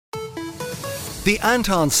The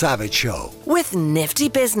Anton Savage Show with Nifty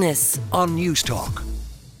Business on News Talk.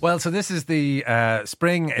 Well, so this is the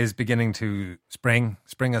spring is beginning to spring.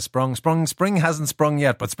 Spring has sprung. Spring hasn't sprung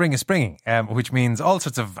yet, but spring is springing, which means all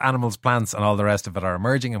sorts of animals, plants and all the rest of it are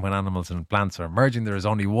emerging. And when animals and plants are emerging, there is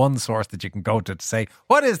only one source that you can go to say,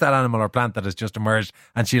 what is that animal or plant that has just emerged?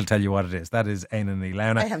 And she'll tell you what it is. That is Éanna Ní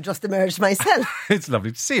Lamhna. I have just emerged myself. It's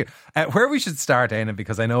lovely to see you. Where we should start, Éanna,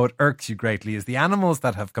 because I know it irks you greatly, is the animals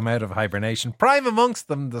that have come out of hibernation. Prime amongst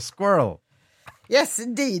them, the squirrel. Yes,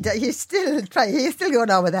 indeed. He's still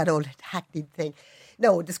going on with that old hackneyed thing.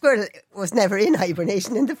 No, the squirrel was never in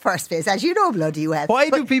hibernation in the first place, as you know bloody well. Why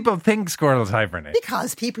do people think squirrels hibernate?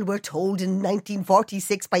 Because people were told in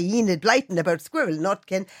 1946 by Enid Blyton about squirrel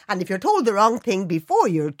nutkin, and if you're told the wrong thing before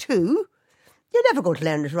you're 2, you're never going to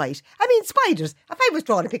learn it right. I mean, spiders. If I was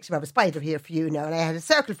drawing a picture of a spider here for you now, and I had a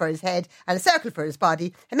circle for his head and a circle for his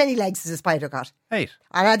body, how many legs has a spider got? 8.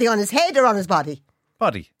 And are they on his head or on his body?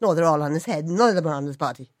 Body. No, they're all on his head. None of them are on his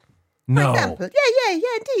body. No. For example. Yeah,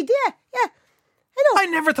 indeed, yeah. I know. I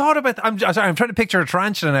never thought about that. I'm trying to picture a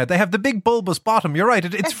tarantula now. They have the big bulbous bottom. You're right.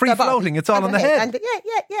 It's free floating. It's all on the head.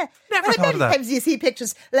 Yeah. Never thought of that. Sometimes you see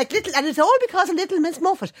pictures like little, and it's all because of Little Miss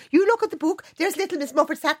Muffet. You look at the book, there's Little Miss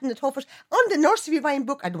Muffet sat in the tuffet on the nursery rhyme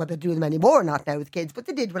book. I don't know whether they do them anymore or not now with kids, but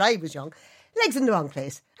they did when I was young. Legs in the wrong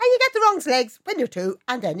place. And you get the wrong legs when you're 2,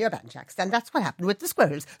 and then you're banjacks. And that's what happened with the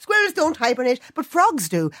squirrels. Squirrels don't hibernate, but frogs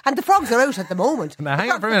do. And the frogs are out at the moment. Now,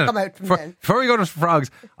 hang on for a minute. Before we go to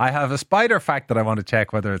frogs, I have a spider fact that I want to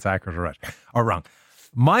check whether it's accurate or right or wrong.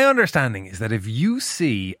 My understanding is that if you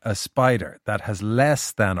see a spider that has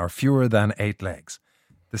less than or fewer than 8 legs,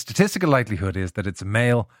 the statistical likelihood is that it's a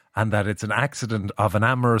male and that it's an accident of an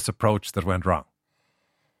amorous approach that went wrong.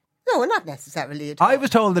 No, not necessarily at all. I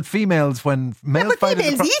was told that females, when male spiders...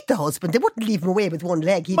 females eat the husband. They wouldn't leave him away with one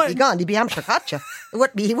leg. He'd be gone. He'd be amshakatcha. He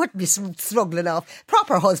wouldn't be struggling off.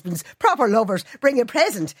 Proper husbands, proper lovers bring a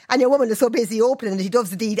present, and your woman is so busy opening it, he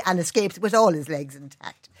does the deed and escapes with all his legs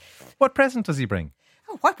intact. What present does he bring?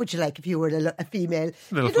 Oh, what would you like if you were a female?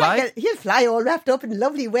 Little fly? He'll fly all wrapped up in a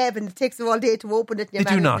lovely web, and it takes them all day to open it. They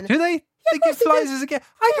do not, do they? Yeah, they give flies as a gift.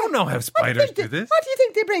 I don't know how spiders do this. What do you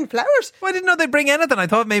think they bring? Flowers? Well, I didn't know they'd bring anything. I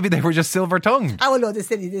thought maybe they were just silver-tongued. Oh, no, the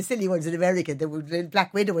silly ones in America. The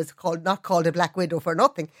Black Widow was not called a Black Widow for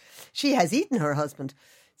nothing. She has eaten her husband.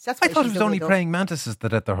 So I thought it was only praying mantises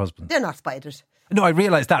that ate their husbands. They're not spiders. No, I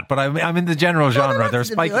realise that, but I'm in the general genre. They're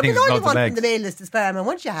spiky things with loads of legs. The male is the sperm, and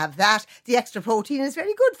once you have that, the extra protein is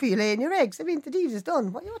very good for you laying your eggs. I mean, the deed is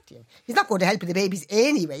done. What do you? He's not going to help with the babies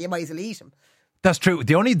anyway. You might as well eat him. That's true.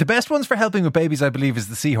 The best ones for helping with babies, I believe, is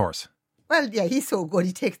the seahorse. Well, yeah, he's so good.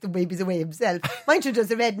 He takes the babies away himself. Mind you, there's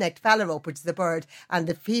a red-necked phalarope, which is the bird, and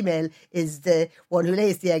the female is the one who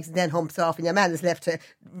lays the eggs and then humps off, and your man is left to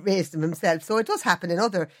raise them himself. So it does happen in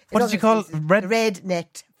other. What did you call it?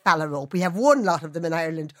 Red-necked phalarope. We have one lot of them in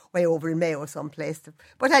Ireland, way over in Mayo someplace.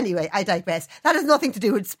 But anyway, I digress. That has nothing to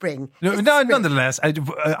do with spring. No, nonetheless,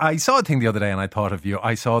 I saw a thing the other day and I thought of you.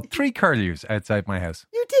 I saw 3 curlews outside my house.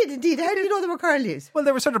 You did indeed. How do you know they were curlews? Well,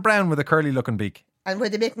 they were sort of brown with a curly-looking beak. And were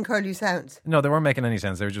they making curlew sounds? No, they weren't making any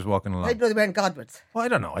sense. They were just walking along. I know they weren't godwards. Well, I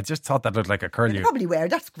don't know. I just thought that looked like a curlew. They probably were.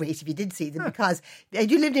 That's great if you did see them because do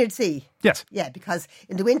you live near the sea? Yes. Yeah, because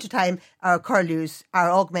in the wintertime our curlews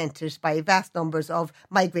are augmented by vast numbers of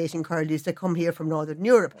migrating curlews that come here from Northern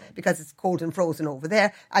Europe because it's cold and frozen over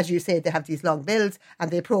there. As you say, they have these long bills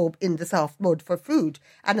and they probe in the soft mud for food.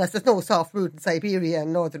 And as there's no soft food in Siberia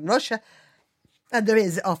and Northern Russia, and there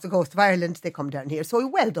is off the coast of Ireland, they come down here. So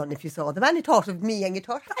well done if you saw them. And you thought of me and you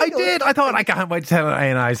thought... I did. I thought, I can't wait to tell her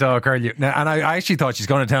Éanna I saw a curlew. Now, and I actually thought she's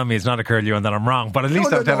going to tell me it's not a curlew and that I'm wrong. But at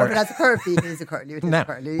least I'll tell her. No, that's a curlew. It is a curlew. It is a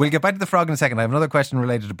curlew. We'll get back to the frog in a second. I have another question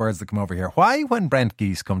related to birds that come over here. Why, when Brent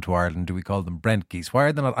geese come to Ireland, do we call them Brent geese? Why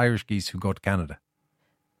are they not Irish geese who go to Canada?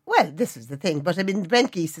 Well, this is the thing. But I mean,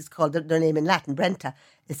 Brent geese is called their name in Latin. Brenta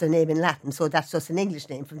is their name in Latin. So that's just an English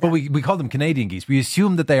name from that. But we call them Canadian geese. We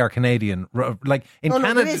assume that they are Canadian. Like in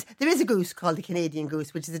Canada... There is a goose called the Canadian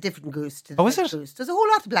goose, which is a different goose to the is it? goose. There's a whole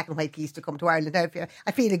lot of black and white geese to come to Ireland now.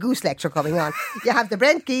 I feel a goose lecture coming on. You have the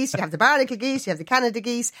Brent geese, you have the barnacle geese, you have the Canada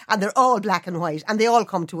geese, and they're all black and white. And they all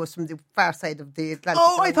come to us from the far side of the Atlantic.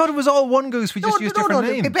 Oh, I thought it was all one goose. We just used different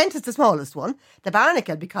names. The Brent is the smallest one. The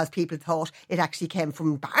barnacle, because people thought it actually came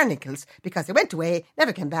from barnacles, because they went away,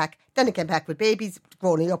 never came back. Then it came back with babies,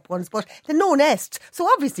 growing up ones, but then no nest. So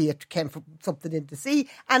obviously it came from something in the sea.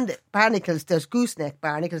 And barnacles, there's gooseneck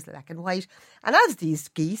barnacles, black and white. And as these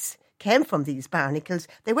geese came from these barnacles,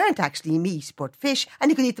 they weren't actually meat, but fish, and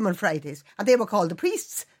you could eat them on Fridays. And they were called the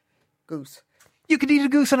priest's goose. You could eat a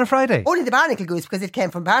goose on a Friday? Only the barnacle goose, because it came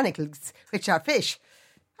from barnacles, which are fish.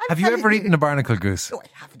 Have you ever eaten a barnacle goose? No, I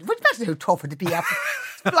haven't. But how tough it'd be after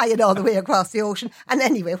flying all the way across the ocean. And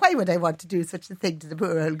anyway, why would I want to do such a thing to the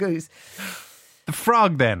poor old goose? The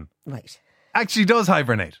frog then Right. actually does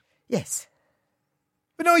hibernate. Yes.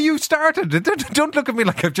 But no, you started. Don't look at me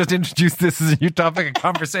like I've just introduced this as a new topic of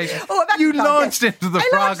conversation. Back You to frog, launched yes. into the I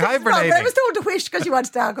frog launched into the frog, hibernating. but I was told to wish because you want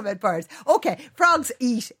to talk about birds. Okay, frogs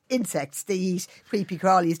eat insects. They eat creepy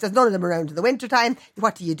crawlies. There's none of them around in the winter time.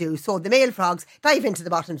 What do? So the male frogs dive into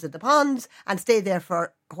the bottoms of the ponds and stay there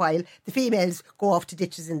for a while. The females go off to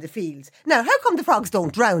ditches in the fields. Now, how come the frogs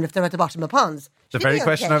don't drown if they're at the bottom of ponds? The very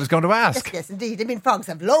question I was going to ask. Yes, indeed. I mean, frogs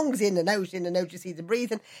have lungs in and out. You see them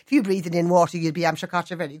breathing. If you breathe in water, you'll be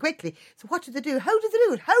amshakatcha very quickly. So what do they do? How do they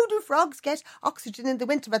do it? How do frogs get oxygen in the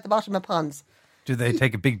winter at the bottom of ponds? Do they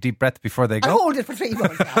take a big deep breath before they I go? hold it for 3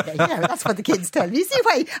 months. That's what the kids tell me. You see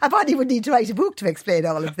why a body would need to write a book to explain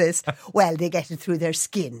all of this? Well, they get it through their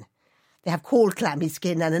skin. They have cold, clammy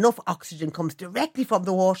skin, and enough oxygen comes directly from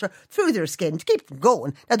the water through their skin to keep them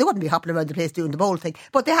going. Now, they wouldn't be hopping around the place doing the bowl thing,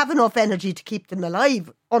 but they have enough energy to keep them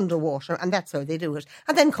alive underwater, and that's how they do it.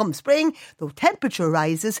 And then come spring, the temperature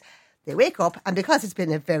rises, they wake up, and because it's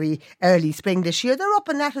been a very early spring this year, they're up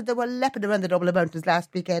and at it. They were leaping around the Dublin Mountains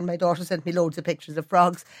last weekend. My daughter sent me loads of pictures of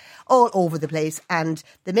frogs all over the place, and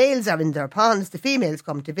the males are in their ponds, the females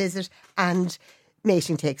come to visit, and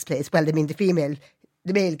mating takes place. Well, I mean,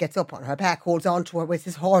 the male gets up on her back, holds on to her with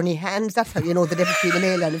his horny hands. That's how you know the difference between a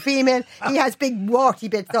male and a female. He has big warty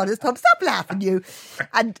bits on his thumb. Stop laughing, you.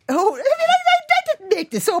 And, I didn't make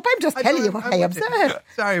this up. I'm just telling you what I observed.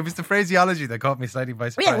 Sorry, it was the phraseology that caught me slightly by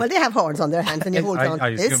surprise. Yeah, well, they have horns on their hands and he holds on to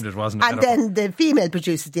I this. assumed it wasn't a And metaphor. then the female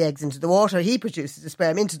produces the eggs into the water. He produces the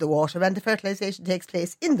sperm into the water, and the fertilisation takes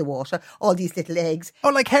place in the water. All these little eggs. Oh,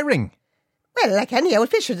 like herring. Well, like any old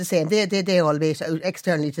fish are the same. They all mate out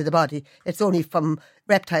externally to the body. It's only from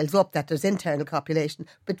reptiles up that there's internal copulation.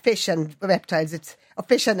 But fish and reptiles,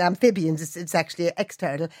 fish and amphibians, it's actually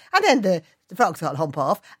external. And then the frogs all hump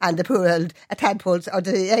off, and the poor old tadpoles, or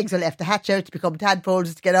the eggs are left to hatch out to become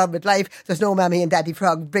tadpoles to get on with life. There's no mammy and daddy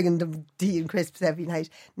frog bringing them tea and crisps every night.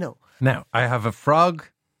 No. Now, I have a frog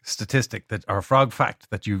statistic or a frog fact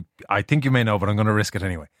that I think you may know, but I'm going to risk it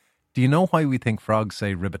anyway. Do you know why we think frogs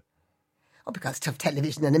say ribbit? Oh, because of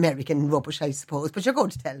television and American rubbish, I suppose. But you're going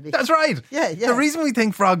to tell me. That's right. Yeah. The reason we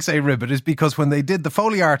think frogs say ribbit is because when the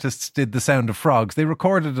Foley artists did The Sound of Frogs, they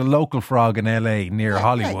recorded a local frog in LA near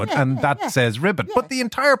Hollywood, and that says ribbit. Yeah. But the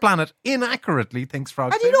entire planet inaccurately thinks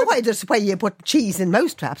frogs And say you know ribbit. why you put cheese in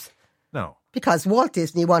mousetraps? No. Because Walt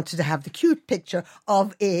Disney wanted to have the cute picture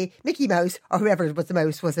of a Mickey Mouse, or whoever it was, the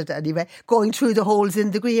mouse was it anyway, going through the holes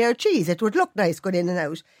in the Gruyere cheese. It would look nice going in and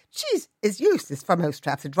out. Cheese is useless for mouse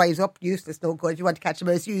traps. It dries up, useless, no good. If you want to catch a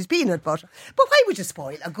mouse, use peanut butter. But why would you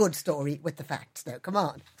spoil a good story with the facts now? Come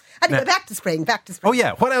on. Anyway, back to spring. Oh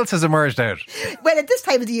yeah, what else has emerged out? Well, at this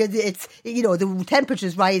time of the year, it's, the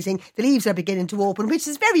temperature's rising, the leaves are beginning to open, which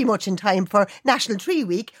is very much in time for National Tree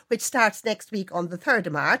Week, which starts next week on the 3rd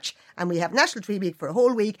of March. And we have National Tree Week for a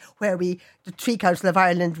whole week where the Tree Council of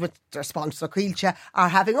Ireland, with their sponsor, Coilcha, are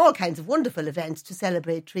having all kinds of wonderful events to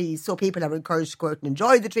celebrate trees. So people are encouraged to go out and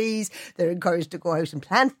enjoy the trees. They're encouraged to go out and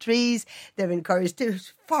plant trees. They're encouraged to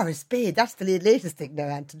forest bathe. That's the latest thing now,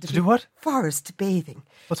 Anton. To do what? Forest bathing.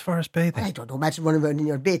 What's forest bathing? I don't know, imagine running around in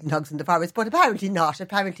your bathing hugs in the forest, but apparently not.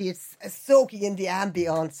 Apparently it's soaking in the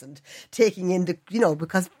ambience and taking in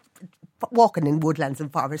because walking in woodlands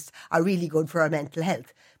and forests are really good for our mental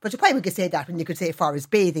health. But you probably could say that when you could say forest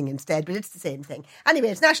bathing instead, but it's the same thing. Anyway,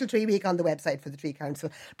 it's National Tree Week on the website for the Tree Council.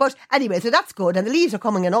 But anyway, so that's good. And the leaves are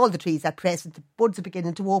coming on all the trees at present. The buds are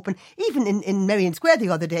beginning to open. Even in Merrion Square the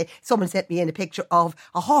other day, someone sent me in a picture of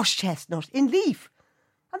a horse chestnut in leaf.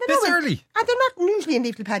 And This early? And they're not usually in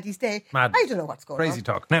Leaf Paddy's Day. Mad. I don't know what's going on. Crazy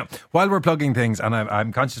talk. Now, while we're plugging things, and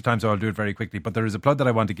I'm conscious of time, so I'll do it very quickly, but there is a plug that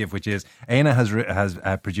I want to give, which is Éanna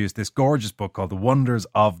has produced this gorgeous book called The Wonders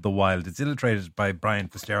of the Wild. It's illustrated by Brian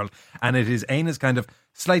Fitzgerald, and it is Éanna's kind of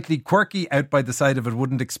slightly quirky, out by the side of it,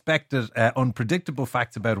 wouldn't expect it, unpredictable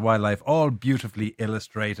facts about wildlife, all beautifully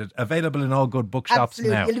illustrated. Available in all good bookshops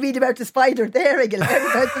Absolutely. now. You'll read about the spider there, and you'll learn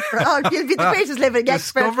about the frog. You'll be the greatest living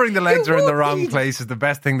expert. Discovering the legs You are in the won't wrong read place is the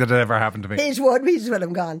best thing that had ever happened to me. Page 1, read it when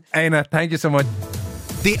I'm gone. Éanna, thank you so much.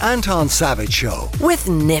 The Anton Savage Show, With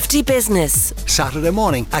Nifty Business. Saturday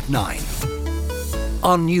morning at 9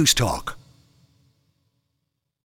 on News Talk.